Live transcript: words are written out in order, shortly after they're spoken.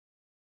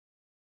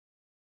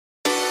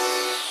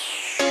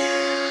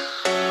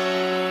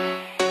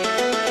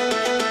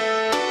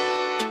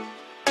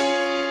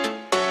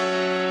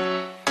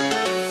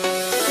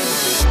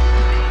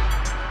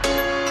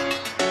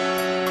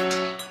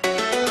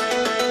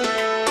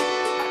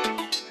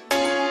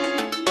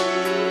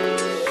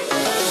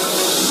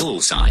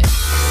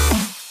poolside.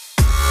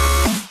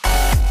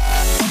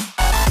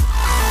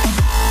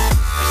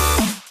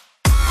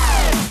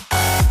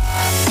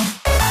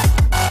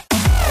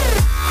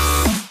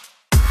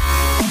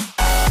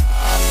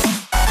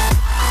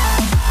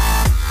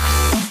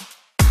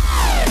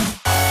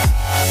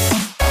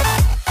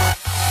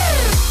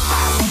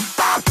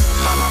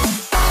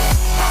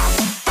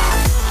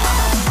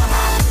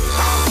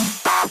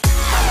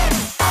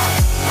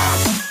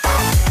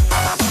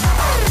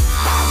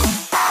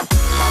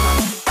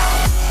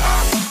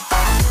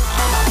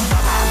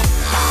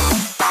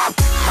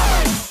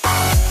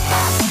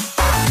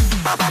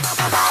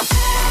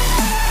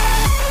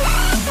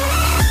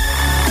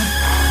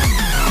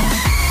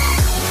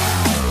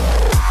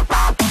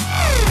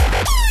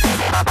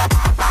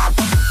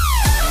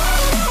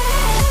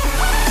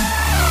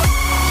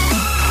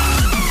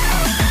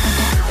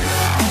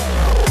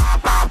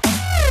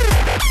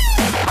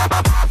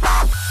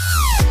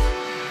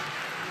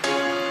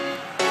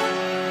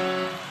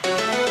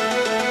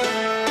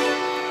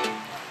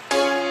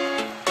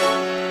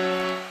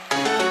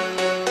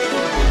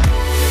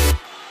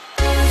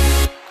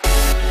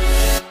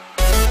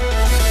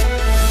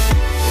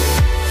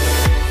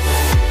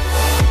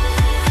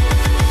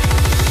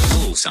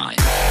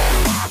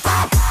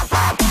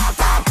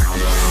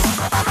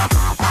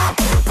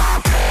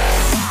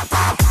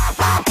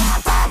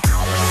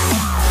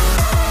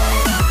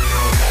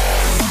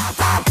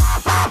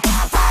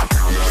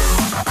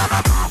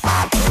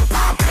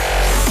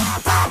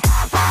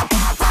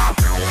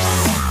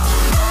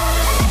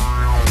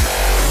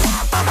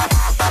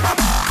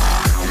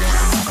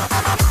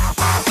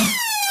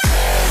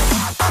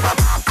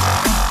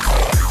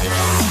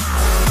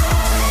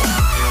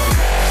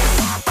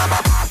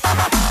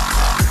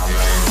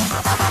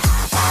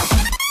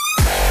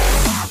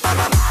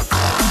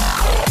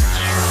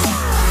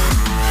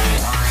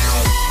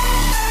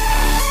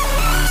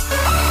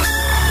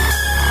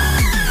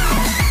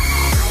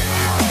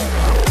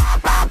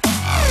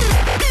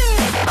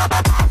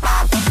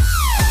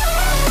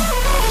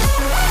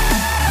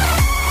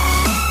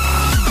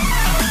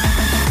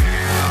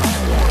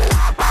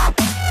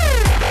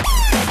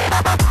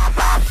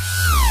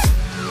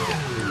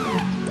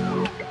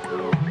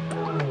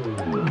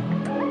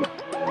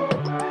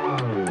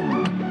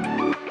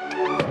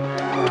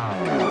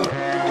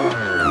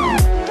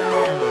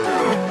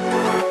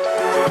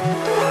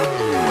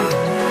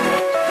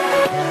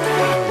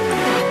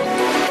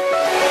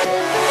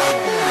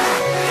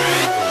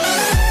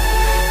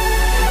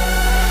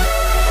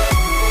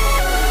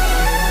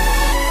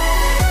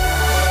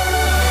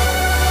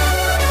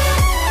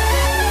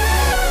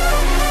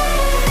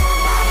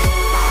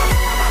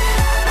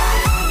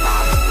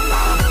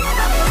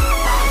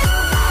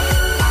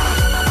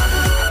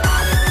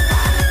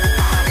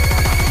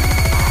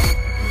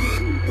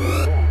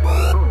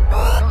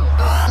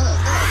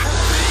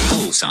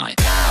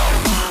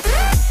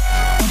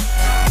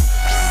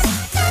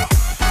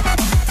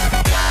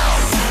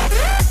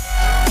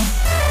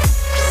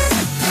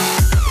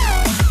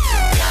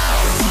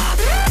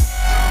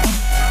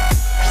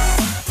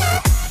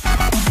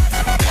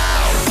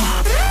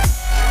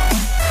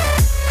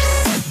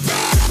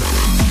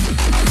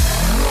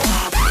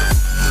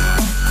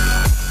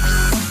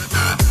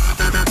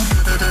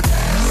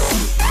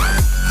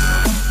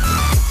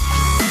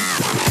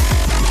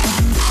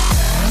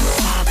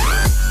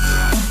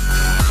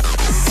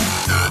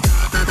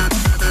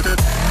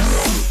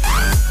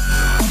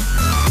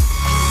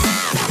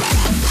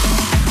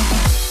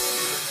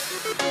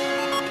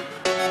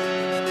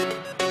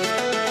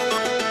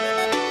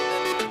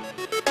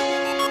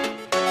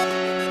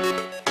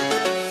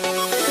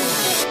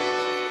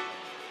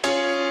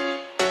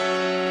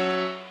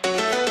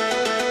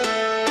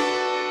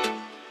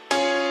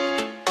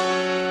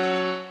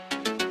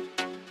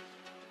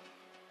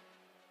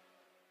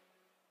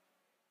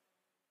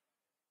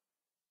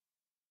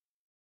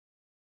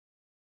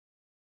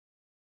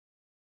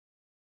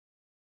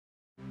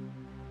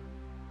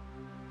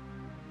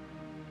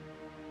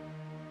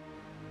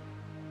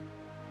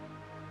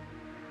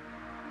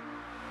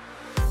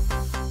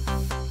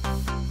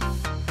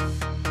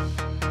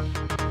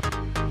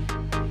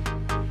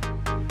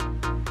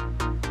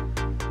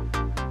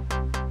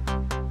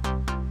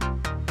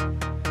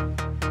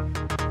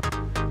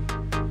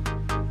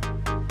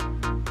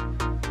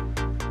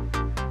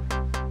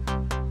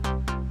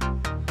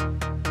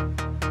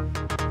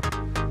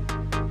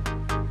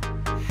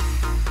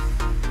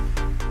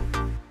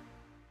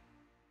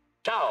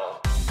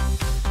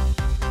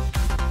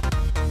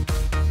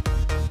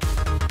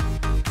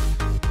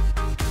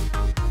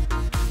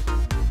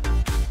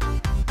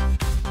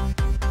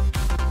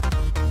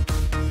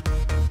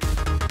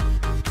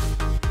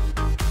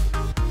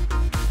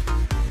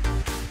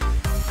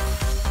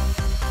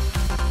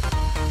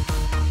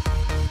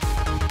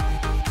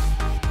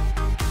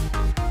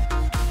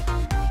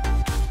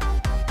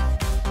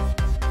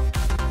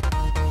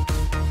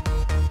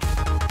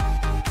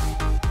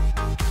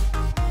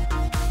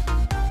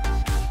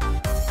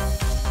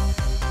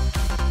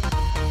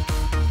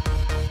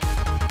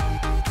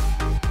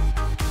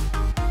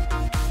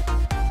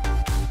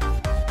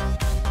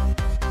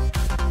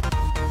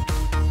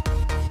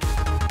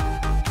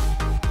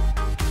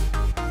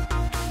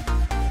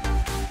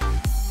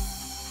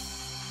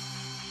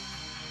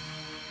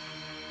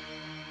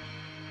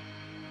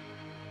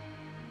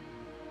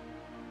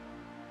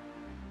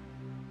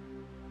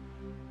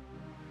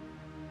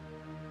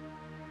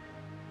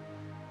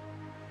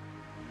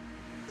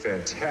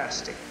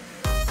 Fantastic.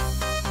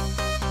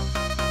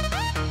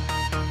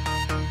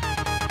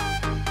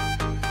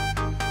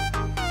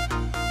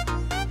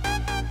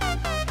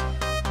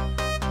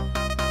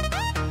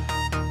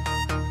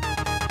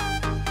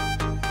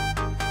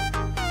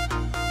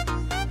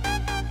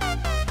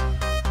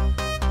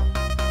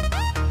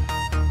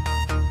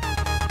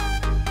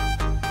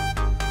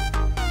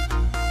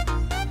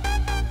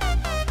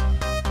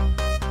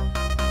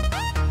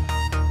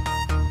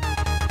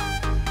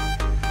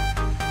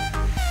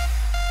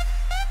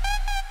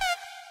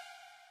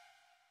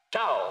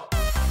 Ciao!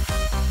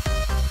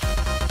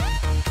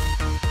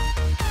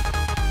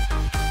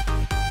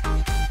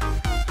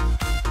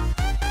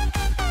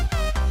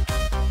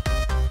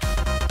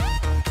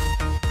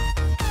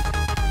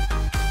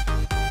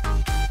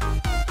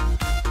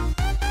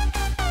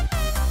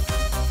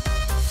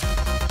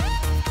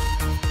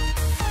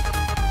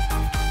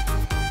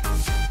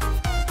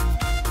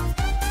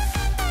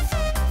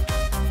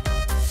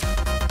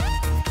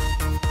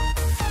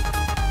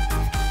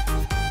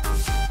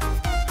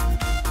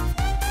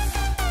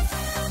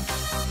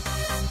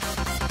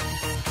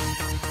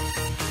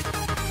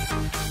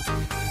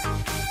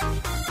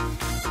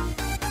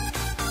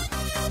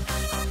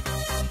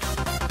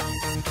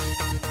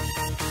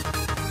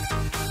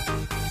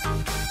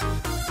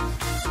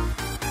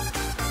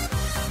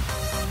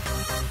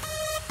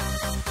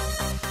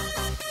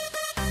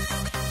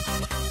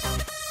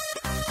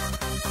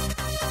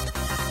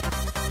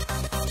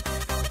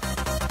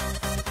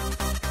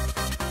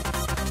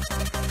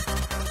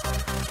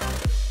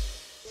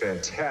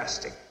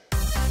 Fantastic.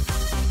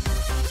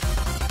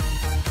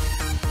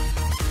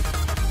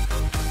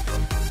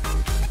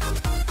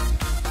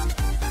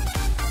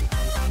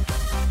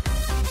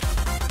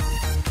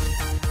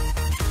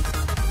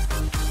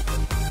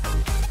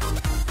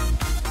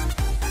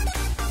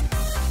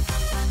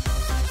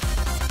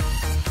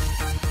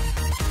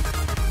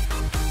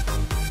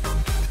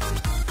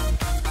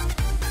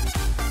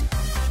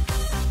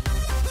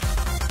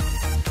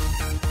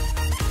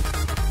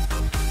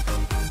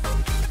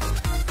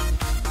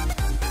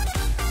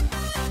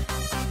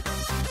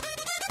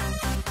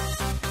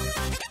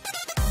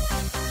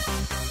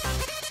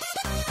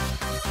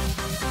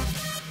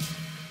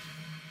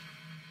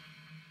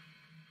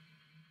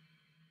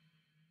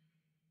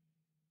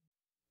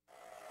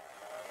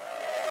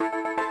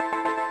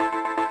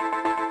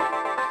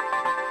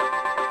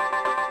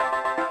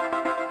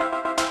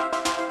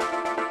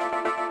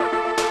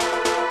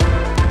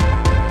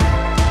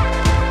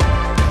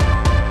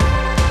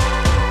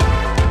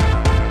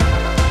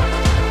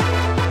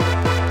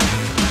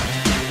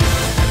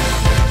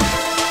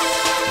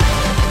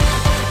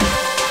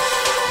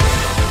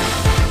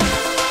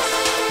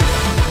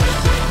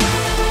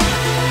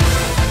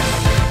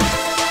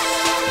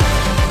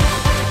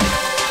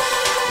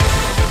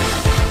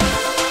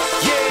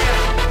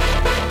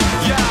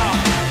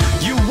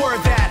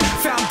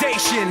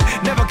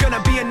 Never gonna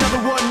be another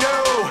one,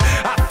 no.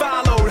 I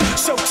followed,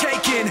 so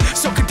taken,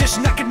 so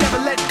conditioned I could never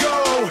let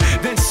go.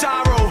 Then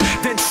sorrow,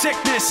 then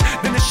sickness,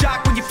 then the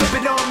shock when you flip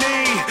it on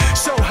me.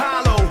 So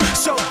hollow,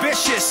 so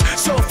vicious,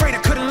 so afraid I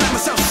couldn't let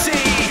myself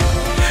see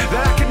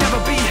that I could never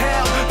be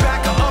held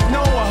back or up,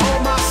 no, I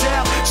hold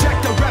myself. Check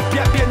the rep,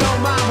 yep, you know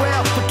my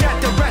well.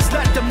 Forget the rest,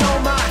 let them know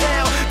my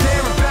hell.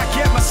 There and back,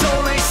 yet my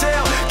soul ain't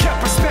sell.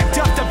 Kept respect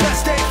up, the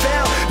best they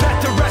fail.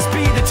 Let the rest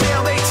be the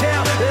tale they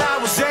tell that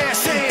I was there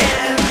saying.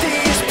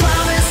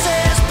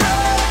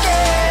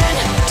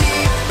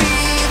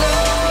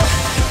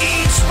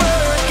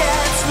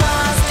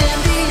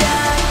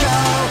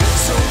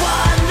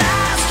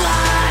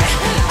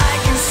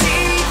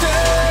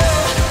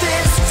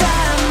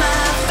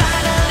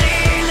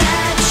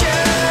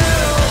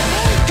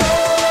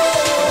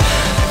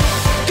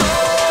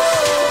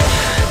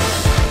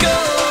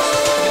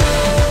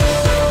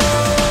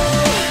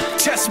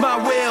 Test my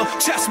will,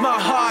 test my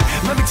heart.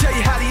 Let me tell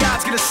you how the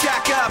odds gonna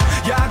stack up.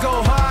 Yeah, I go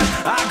hard,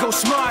 I go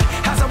smart.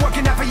 How's that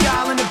working out for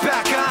y'all in the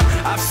back, huh?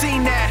 I've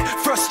seen that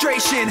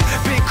frustration,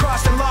 been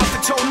crossed and lost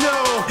and told no.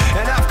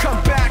 And I've come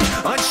back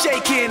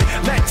unshaken,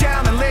 let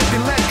down and lived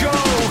and let go.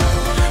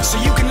 So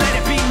you can let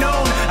it be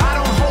known, I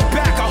don't hold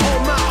back, I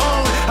hold my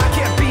own. I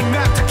can't be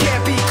mapped, I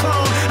can't be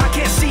cloned. I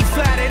can't see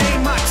flat, it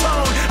ain't my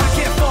tone. I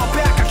can't fall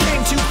back, I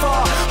came too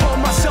far.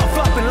 Hold myself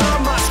up and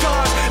love my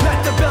scars. Let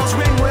the bells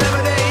ring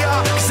wherever they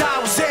are, 'cause I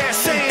was there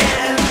saying.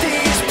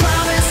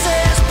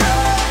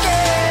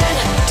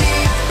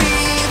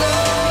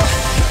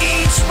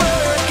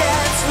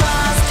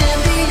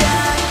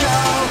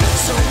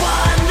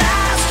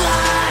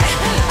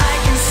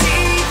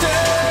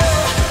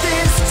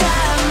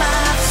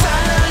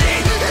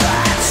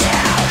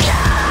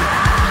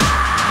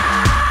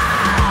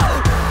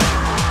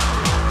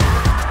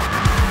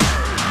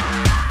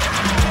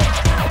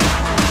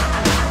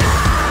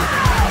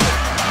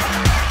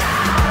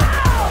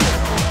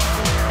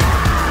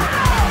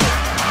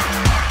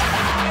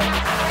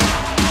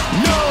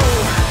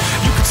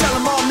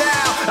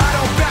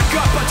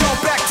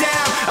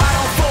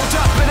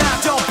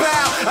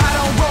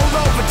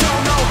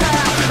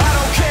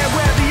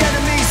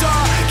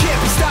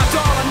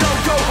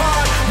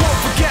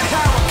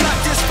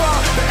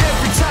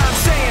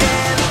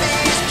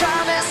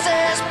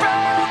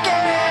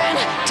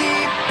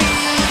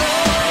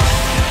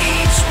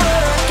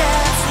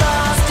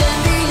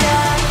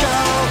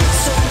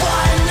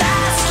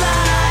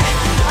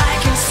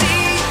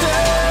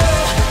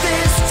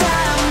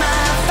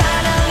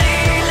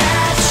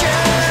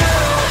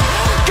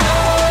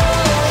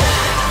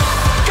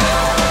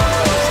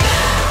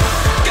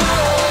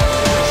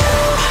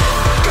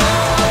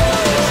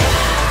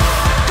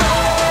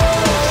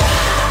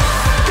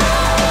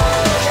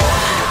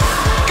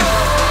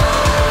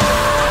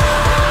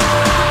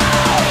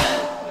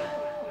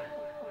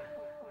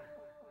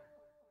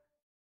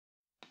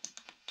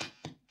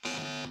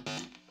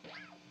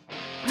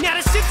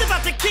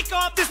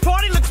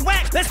 party looks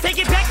whack. Let's take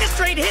it back to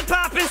straight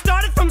hip-hop and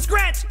start it from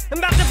scratch. I'm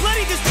about to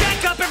bloody this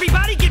track up,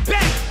 everybody get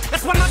back.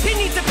 That's why my pin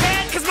needs a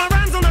pad, cause my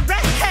rhyme's on a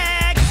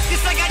rag.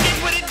 Just like I did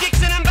with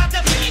addiction, I'm about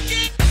to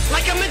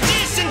like a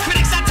magician,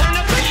 critics I turn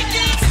up.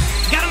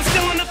 Got them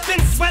still on the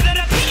fence, whether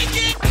to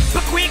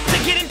but quick to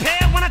get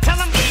impaled when I tell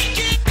them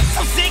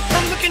so sick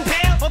from looking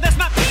pale. Oh, that's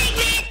my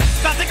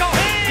about to go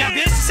ham. Yeah,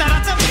 bitch, shout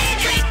out to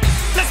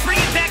let's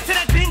bring it back to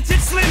that vintage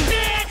slim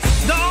bitch.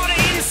 The order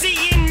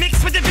MC in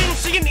mixed with Da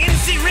Vinci and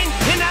MC Rin.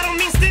 And I don't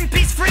mean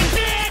Stimpy's friend.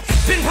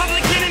 Been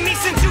public enemy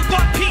since you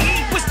thought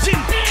PE was gym.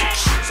 Kick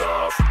shoes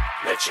off,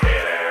 let your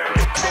head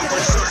out.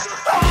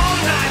 All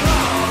night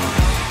long.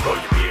 Pull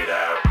your beard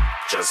out,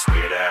 just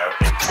weird out.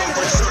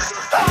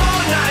 All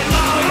night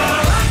long. We're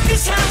gonna rock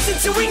this house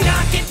until we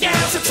knock it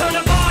down. So turn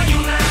the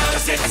volume loud.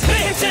 Cause it's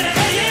been to the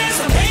AM.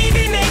 So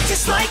baby, make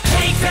just like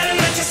cake. Better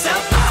let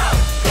yourself go.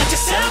 Let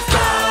yourself go.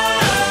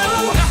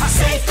 I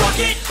say fuck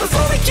it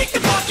before we kick the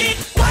bucket.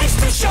 Life's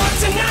too short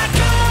to not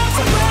go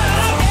for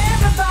broke.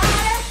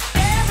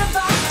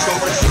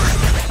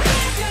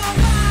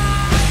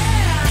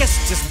 Guess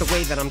it's just the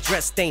way that I'm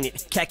dressed, ain't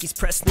it? Khakis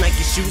pressed,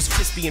 Nike shoes,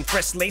 crispy and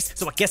fresh lace.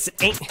 So I guess it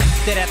ain't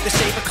that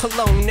aftershave of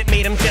cologne that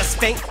made him just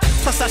faint.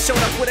 Plus I showed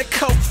up with a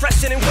coat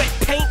fresher than wet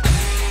paint.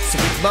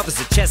 Sweet love is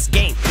a chess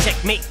game,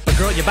 checkmate. But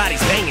girl, your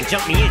body's banging,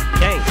 jump me in,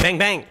 bang, bang,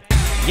 bang.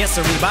 Yes,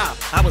 sir, Bob.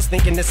 I was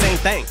thinking the same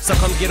thing. So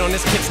come get on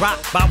this kid's rock,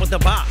 bob with the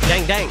bob,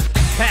 dang, dang.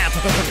 Pow, pow,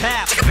 pow,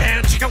 pow. Chicka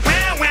pow, chicka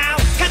wow, wow.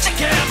 Got your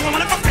girl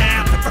blowing up a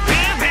pow, pow, pow,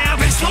 pow.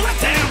 Bitch, slow it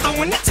down,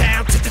 throwing the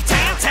town to the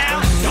town.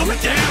 Throw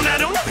it down, I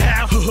don't know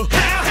how,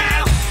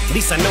 how. At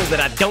least I know that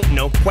I don't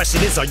know.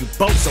 Question is, are you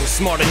both so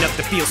smart enough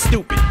to feel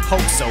stupid?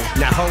 Hope so.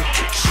 Now ho.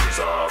 Kick shoes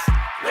off,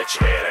 let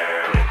your head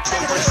out.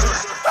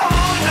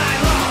 All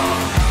night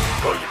long.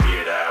 Pull your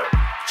beard out,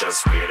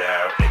 just weird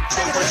out.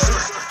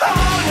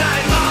 All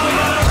night long. We're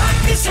gonna rock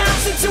this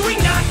house until we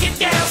knock it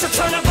down. So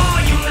turn the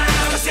volume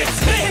loud. Cause it's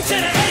been to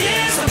the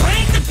AM. So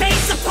break the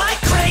bass up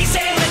like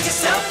crazy. Let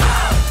yourself go.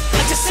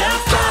 Let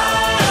yourself go.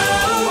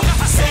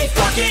 I say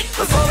fuck it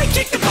before we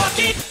kick the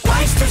bucket.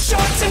 Life's too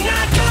short to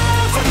not go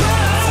for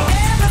broke.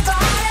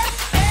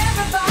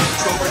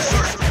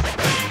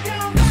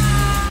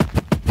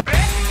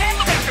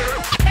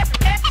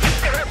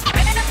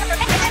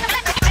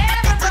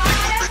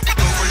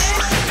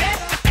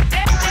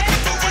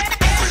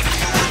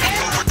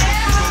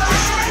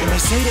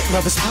 Say that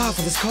love is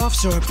powerful as cough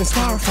syrup and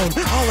styrofoam.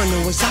 All I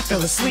knew was I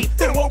fell asleep,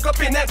 then woke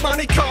up in that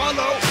Monte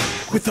Carlo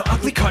with the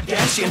ugly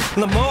Kardashian,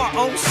 Lamar.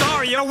 Oh,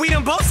 sorry, yo, we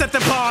done both set the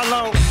bar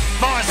low.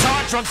 Bars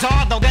hard, drugs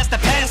hard, though that's the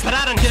past. But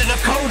I done get enough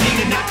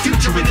codeine and knock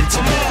future in it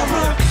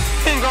tomorrow.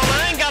 And girl,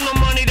 I ain't got no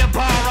money to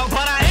borrow,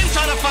 but I am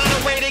trying to find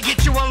a way to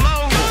get you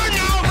alone.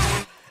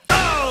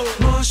 Oh,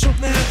 Marshall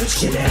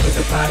Mathers, get out of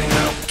the body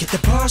now. Get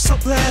the bar so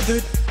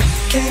lathered.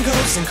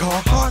 Kangos and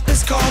car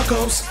heartless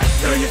cargoes.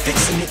 Girl, you're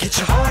fixing to get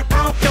your heart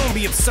broke. Don't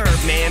be absurd,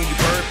 man, you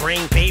bird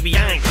brain baby.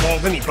 I ain't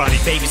called anybody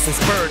baby since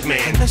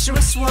Birdman. Unless you're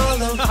a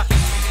swallow.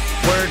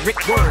 Word,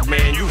 Rick, word,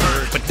 man, you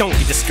heard. But don't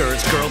be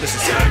discouraged, girl, this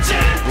is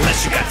urgent.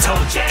 Unless you got toe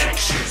jack. Kick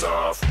shoes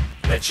off,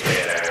 let your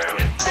head out.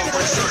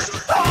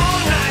 All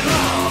night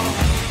long.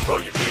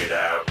 Pull your beard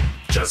out,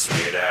 just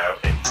weird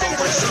out.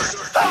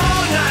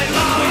 All night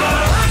long. We're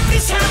gonna rock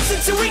this house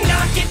until we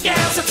knock it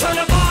down. So turn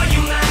the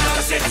volume loud.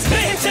 Cause it's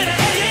been to the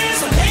AM.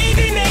 So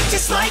baby, make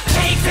just like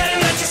cake. Better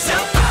let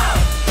yourself go.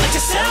 Let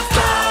yourself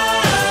go.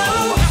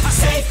 I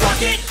say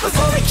fuck it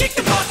before we kick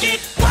the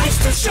bucket.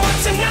 Life's too short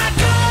to not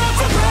go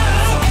for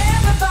broke.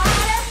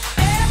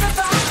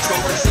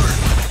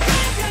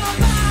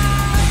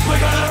 We're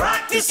gonna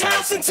rock this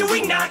house until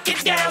we knock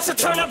it down. So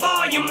turn the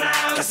volume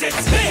loud. Cause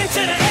it's been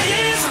to the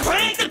AM. So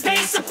crank the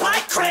bass up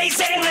like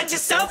crazy. And let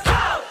yourself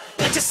go.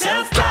 Let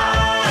yourself go.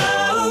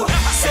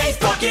 I say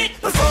fuck it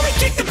before we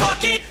kick the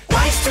bucket.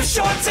 Life's too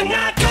short to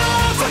not go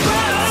for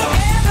broke.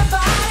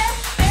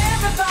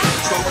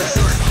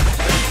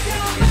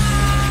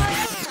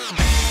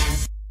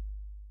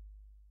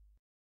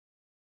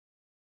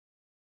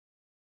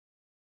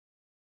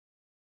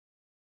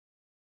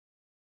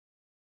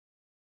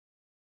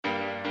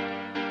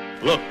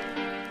 Look,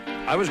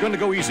 I was going to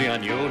go easy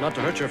on you, not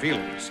to hurt your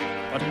feelings,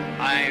 but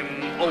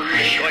I'm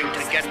only going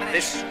to get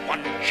this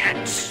one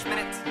chance.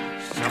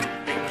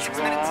 Something's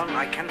wrong,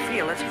 I can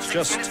feel it. It's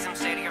just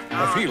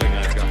a feeling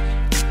I've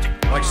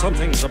got. Like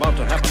something's about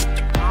to happen,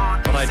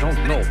 but I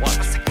don't know what.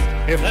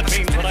 If that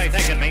means what I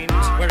think it means,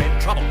 we're in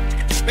trouble.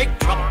 Big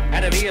trouble.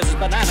 And if he is as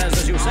bananas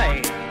as you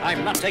say,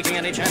 I'm not taking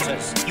any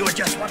chances. You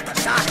just want the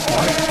shot.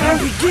 I'm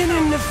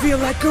beginning to feel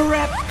like a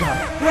rap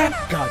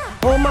god.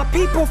 All my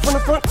people from the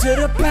front to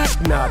the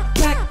back nod.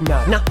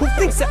 Now who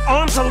thinks that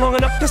arms are long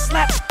enough to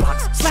slap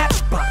box?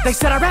 They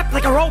said I rap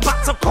like a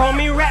robot, so call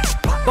me rap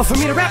box. But for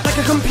me to rap like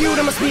a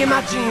computer must be in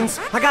my genes.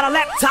 I got a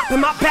laptop in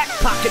my back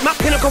pocket, my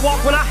pinnacle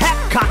walk when I hat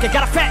cock it.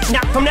 Got a fat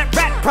knock from that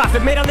rat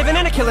profit, made a living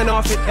and a killing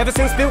off it. Ever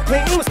since Bill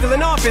Clinton was still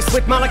in office,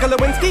 with Monica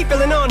Lewinsky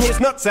filling on his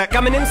nutsack.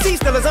 I'm an MC,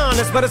 still as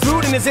honest, but as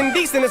rude and as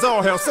indecent as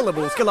all hell.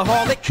 Syllables,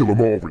 killaholic, Kill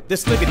 'em all.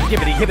 this sliggity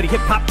gibbity hibbity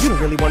hip hop. You don't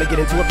really wanna get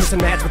into a piss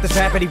and match with this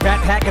rapidy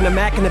rat pack and a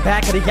mac in the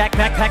back of the yak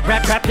backpack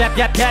rap crap yap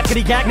yap yap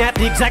kitty yak nap.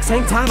 The exact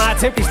same time I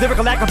attempt these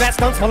lyrical acrobat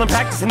stunts while I'm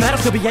practicing that, I'll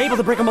still be able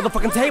to break a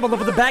motherfucking table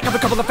over the back of a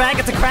couple of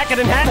faggots and crack it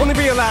in half. Only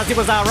realized it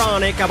was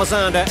ironic, I was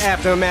under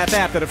aftermath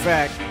after the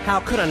fact. How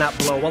could I not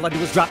blow? All I do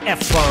is drop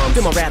F-bombs.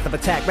 Feel my wrath of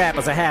attack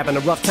rappers are having a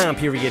rough time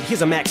period.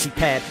 Here's a maxi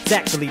pad, it's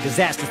actually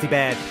disastrously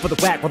bad for the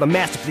whack while I'm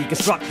masterfully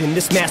constructing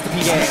this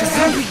masterpiece.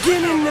 I'm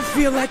beginning to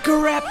feel like a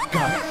rap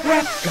god,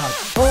 rap god.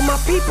 All my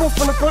people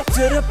from the front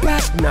to the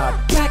back nod,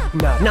 back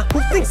nod. Now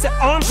who thinks their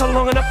arms are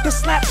long enough to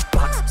slap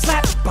box,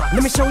 slap box?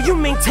 Let me show you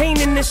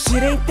maintaining this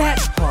shit ain't that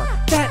hard,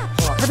 that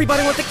hard.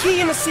 Everybody want the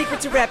key and the secret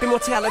to rap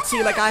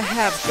immortality like I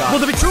have got. Will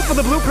there be truth for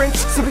the blueprints?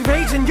 Simply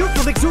rage and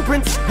youthful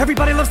exuberance.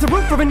 Everybody loves the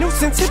root for a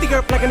nuisance. Hit the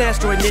earth like an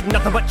asteroid, need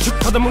nothing but shoot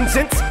for the moon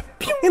since.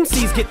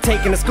 MCs get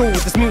taken to school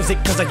with this music,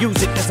 cause I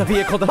use it as a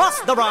vehicle to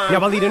bust the rhyme.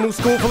 Now I lead a new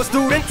school full of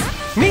students.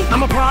 Me,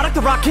 I'm a product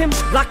of Rakim,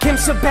 Lakim,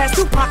 Shabazz,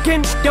 Tupac,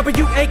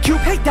 W-A-Q,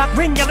 hey Doc,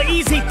 Rin, Yella,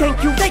 Easy,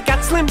 thank you, they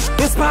got slim.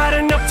 Inspired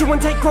enough to one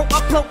day grow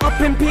up, blow up,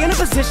 and be in a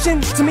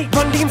position to meet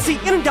Run DMC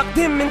and induct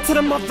them into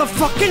the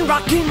motherfucking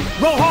Rockin'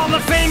 Roll Hall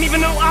of Fame.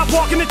 Even though I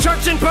walk in the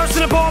church in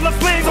person, a ball of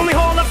flames. Only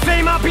Hall of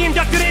Fame I'll be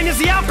inducted in is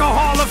the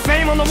Alcohol of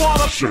Fame on the wall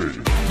of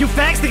shame. You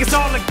fags think it's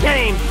all a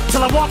game,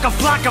 till I walk a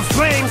flock of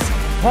flames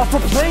off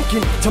of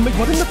planking. Tell me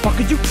what in the fuck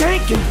are you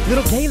thinking?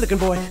 Little gay looking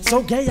boy,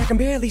 so gay I can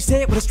barely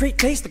say it with a straight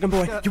face looking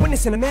boy. You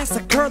witnessing a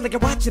massacre like you're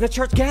watching a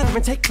church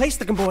gathering take place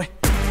looking boy.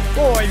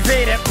 Boy,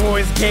 they that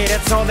boy's gay,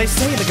 that's all they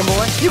say looking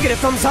boy. You get a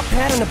thumbs up,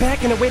 pat on the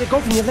back, and a way to go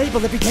from your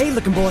label every day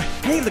looking boy.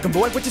 Hey looking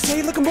boy, what you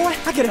say looking boy?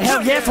 I get a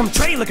hell yeah from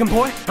Trey looking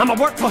boy. I'ma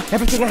work for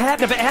everything I have,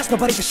 never ask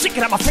nobody for shit,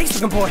 get out my face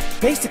looking boy.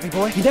 Basically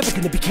boy, you're never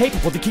gonna be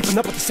capable of keeping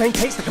up with the same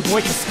pace looking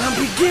boy, cause I'm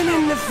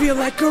beginning to feel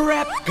like a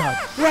rap god,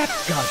 rap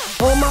god.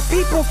 All my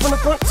people from the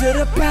front to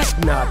the back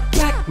nod,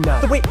 back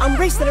nod. The way I'm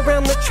racing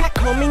around the track,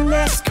 call me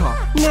NASCAR,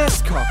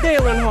 NASCAR.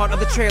 Dale Earnhardt of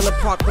the trailer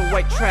park, the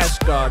white trash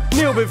god.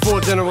 Kneel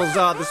before General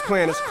Zod, this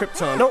planet's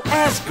Krypton. No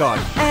Asgard,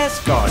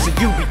 Asgard. So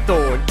you be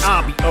Thor and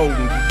I'll be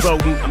Odin. You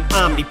rodent,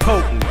 I'm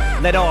omnipotent.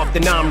 Let off,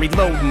 then I'm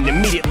reloading.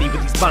 Immediately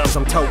with these bombs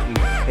I'm toting.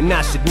 And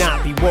I should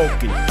not be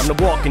woken. I'm the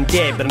walking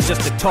dead, but I'm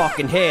just a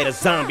talking head, a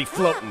zombie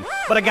floating.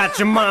 But I got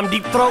your mom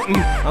deep throating.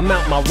 I'm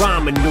out my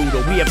ramen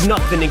noodle. We have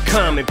nothing in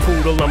common,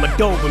 poodle. I'm a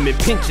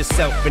Doberman. Pinch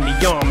yourself in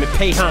the arm and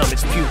pay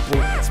homage,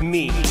 pupil. It's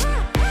me.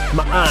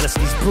 My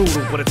honesty's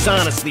brutal, but it's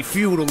honestly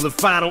futile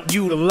if I don't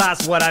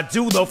utilize what I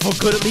do, though, for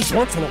good at least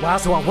once in a while.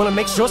 So I wanna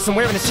make sure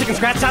somewhere in the chicken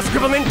scratch I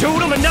scribble and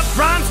doodle enough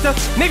rhymes to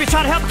maybe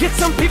try to help get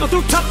some people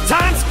through tough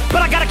times.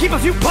 But I gotta keep a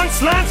few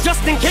punchlines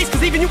just in case,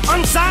 cause even you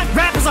unsigned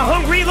rappers are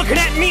hungry, looking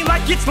at me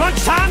like it's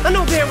lunchtime. I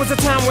know there was a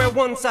time where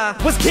once I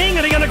was king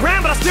of the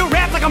underground, but I still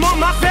rap like I'm on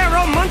my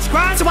Pharaoh Munch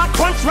grind. So I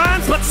crunch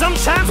rhymes, but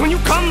sometimes when you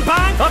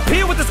combine up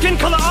here with the skin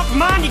color of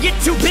mine, you get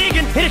too big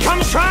and here it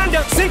comes trying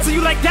to censor you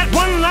like that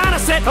one line I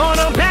said. Oh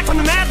no, back from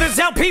the Mathers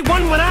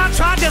LP1 when I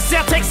tried to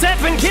sell, take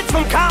 7 kids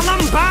from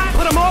Columbine,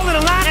 put them all in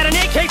a line at an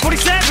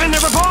AK-47, a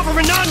revolver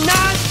and a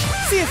 9.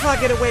 See if I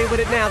get away with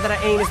it now that I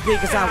ain't as big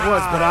as I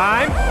was, but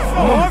I'm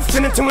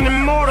morphing into an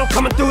immortal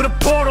coming through the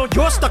portal.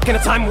 You're stuck in a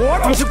time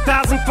warp from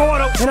 2004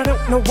 though, and I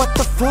don't know what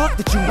the fuck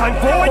that you rhyme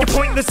for. You're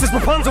pointless as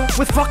Rapunzel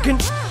with fucking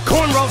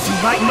cornrows. You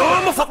like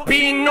normal, fuck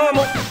being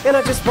normal. And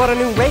I just bought a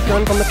new ray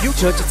gun from the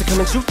future just to come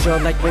and shoot you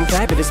like when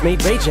Fabulous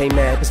made Ray J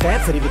mad. His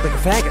dad said he looked like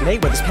a faggot, and they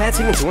with his pad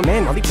singing to a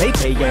man while he played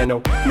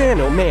piano. Man,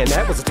 oh man,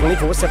 that was a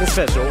 24/7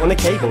 special on the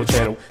cable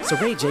channel. So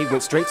Ray J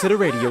went straight to the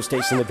radio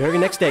station the very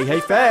next day. Hey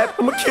Fab,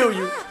 I'ma kill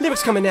you.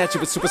 Lyrics coming at you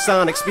with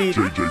supersonic speed.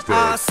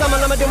 Summer,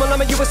 lama, doom,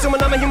 lama, you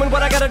assuming I'm a human.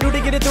 What I gotta do to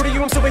get it through to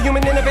you? I'm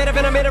superhuman, innovative,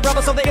 and I made a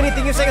rubber so that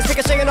anything you say is pick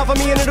a shaking off of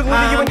me and it'll glue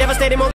to you and devastate him.